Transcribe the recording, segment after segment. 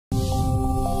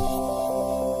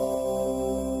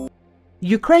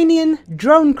Ukrainian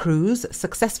drone crews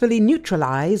successfully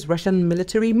neutralize Russian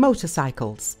military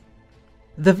motorcycles.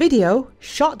 The video,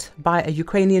 shot by a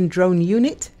Ukrainian drone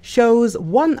unit, shows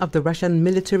one of the Russian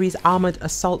military's armored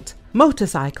assault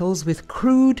motorcycles with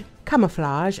crude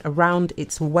camouflage around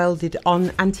its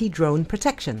welded-on anti-drone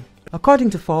protection.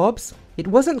 According to Forbes, it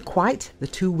wasn't quite the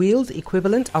two-wheeled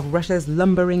equivalent of Russia's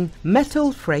lumbering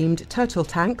metal-framed turtle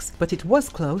tanks, but it was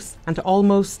close and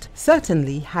almost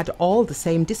certainly had all the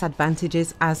same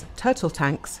disadvantages as turtle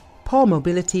tanks: poor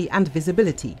mobility and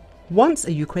visibility. Once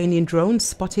a Ukrainian drone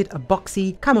spotted a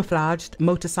boxy camouflaged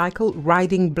motorcycle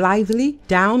riding blithely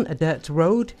down a dirt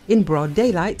road in broad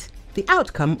daylight, the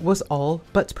outcome was all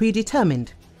but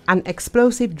predetermined. An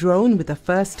explosive drone with a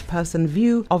first-person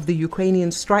view of the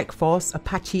Ukrainian strike force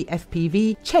Apachi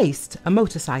FPV chased a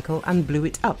motorcycle and blew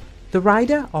it up. The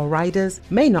rider or riders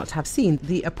may not have seen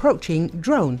the approaching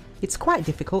drone. It's quite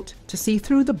difficult to see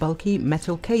through the bulky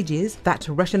metal cages that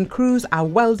Russian crews are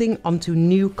welding onto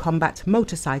new combat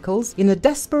motorcycles in a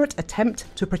desperate attempt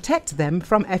to protect them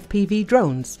from FPV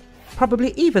drones.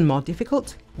 Probably even more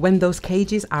difficult when those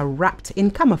cages are wrapped in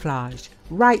camouflage,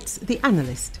 writes the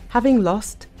analyst. Having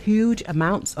lost huge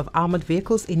amounts of armored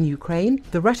vehicles in Ukraine,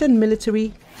 the Russian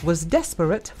military was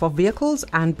desperate for vehicles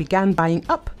and began buying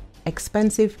up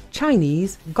expensive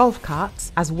Chinese golf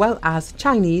carts as well as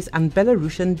Chinese and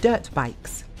Belarusian dirt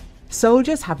bikes.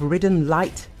 Soldiers have ridden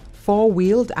light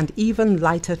four-wheeled and even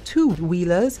lighter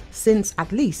two-wheelers since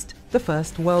at least the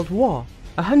First World War.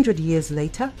 100 years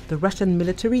later, the Russian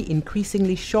military,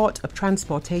 increasingly short of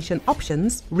transportation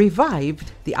options,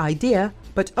 revived the idea,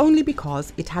 but only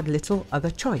because it had little other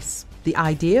choice. The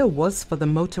idea was for the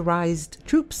motorized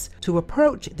troops to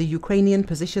approach the Ukrainian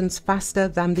positions faster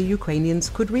than the Ukrainians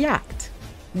could react.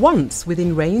 Once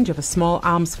within range of a small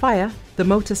arms fire, the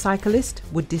motorcyclist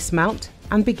would dismount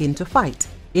and begin to fight.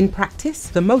 In practice,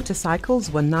 the motorcycles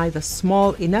were neither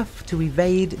small enough to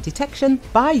evade detection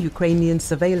by Ukrainian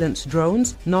surveillance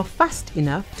drones nor fast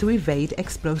enough to evade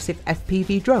explosive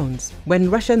FPV drones.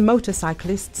 When Russian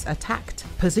motorcyclists attacked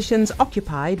positions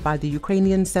occupied by the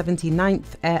Ukrainian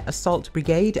 79th Air Assault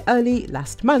Brigade early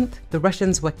last month, the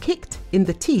Russians were kicked in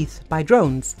the teeth by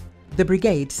drones, the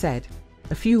brigade said.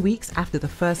 A few weeks after the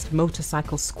first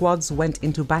motorcycle squads went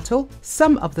into battle,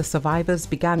 some of the survivors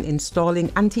began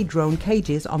installing anti-drone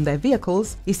cages on their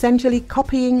vehicles, essentially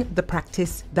copying the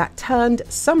practice that turned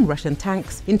some Russian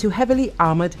tanks into heavily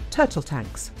armored turtle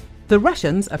tanks. The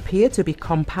Russians appear to be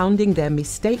compounding their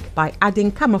mistake by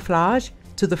adding camouflage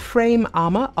to the frame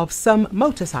armor of some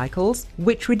motorcycles,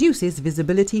 which reduces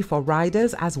visibility for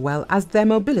riders as well as their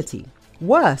mobility.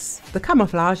 Worse, the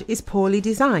camouflage is poorly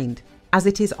designed, as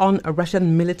it is on a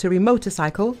Russian military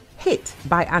motorcycle hit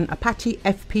by an Apachi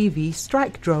FPV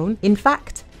strike drone, in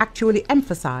fact, actually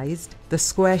emphasized the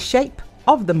square shape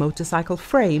of the motorcycle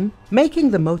frame,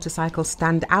 making the motorcycle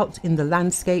stand out in the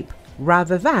landscape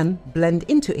rather than blend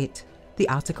into it, the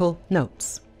article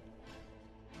notes.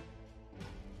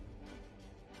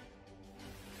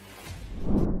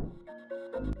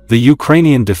 The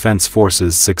Ukrainian Defense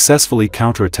Forces successfully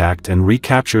counterattacked and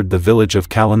recaptured the village of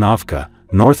Kalinovka,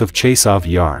 north of Chasov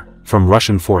Yar, from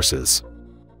Russian forces.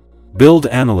 Build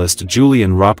analyst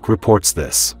Julian Ropke reports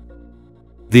this.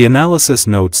 The analysis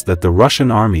notes that the Russian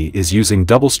army is using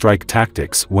double-strike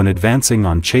tactics when advancing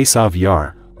on Chasov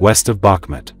Yar, west of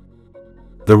Bakhmut.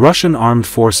 The Russian armed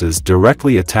forces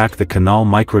directly attack the Canal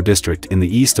microdistrict in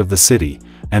the east of the city,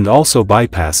 and also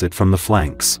bypass it from the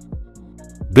flanks.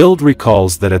 Build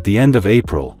recalls that at the end of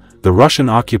April, the Russian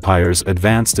occupiers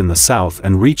advanced in the south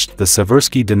and reached the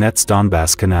Seversky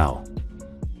Donets-Donbass Canal.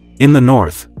 In the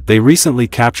north, they recently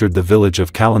captured the village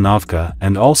of Kalinovka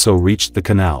and also reached the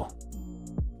canal.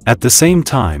 At the same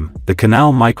time, the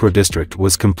canal microdistrict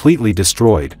was completely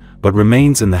destroyed, but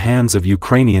remains in the hands of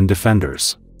Ukrainian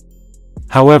defenders.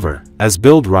 However, as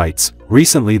Bild writes,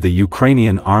 recently the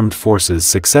Ukrainian armed forces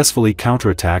successfully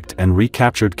counterattacked and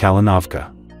recaptured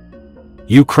Kalinovka.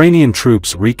 Ukrainian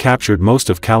troops recaptured most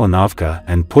of Kalinovka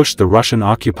and pushed the Russian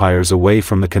occupiers away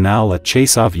from the canal at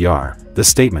Chasov Yar, the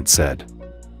statement said.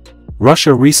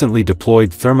 Russia recently deployed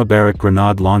thermobaric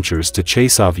grenade launchers to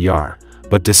Chasov Yar,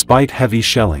 but despite heavy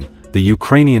shelling, the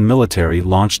Ukrainian military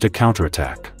launched a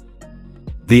counterattack.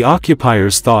 The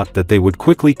occupiers thought that they would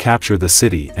quickly capture the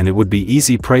city and it would be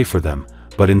easy prey for them,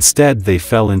 but instead they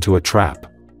fell into a trap.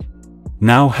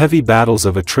 Now heavy battles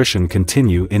of attrition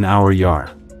continue in our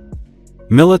Yar.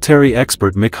 Military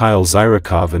expert Mikhail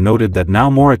Zyrikov noted that now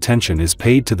more attention is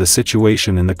paid to the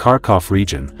situation in the Kharkiv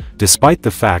region, despite the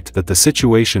fact that the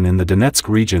situation in the Donetsk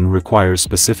region requires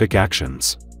specific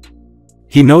actions.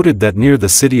 He noted that near the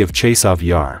city of Chasov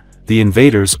Yar, the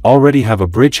invaders already have a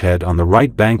bridgehead on the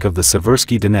right bank of the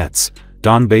Seversky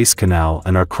Donets Canal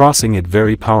and are crossing it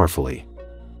very powerfully.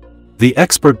 The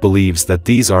expert believes that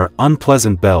these are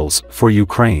unpleasant bells for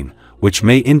Ukraine, which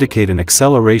may indicate an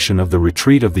acceleration of the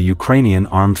retreat of the Ukrainian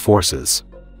armed forces.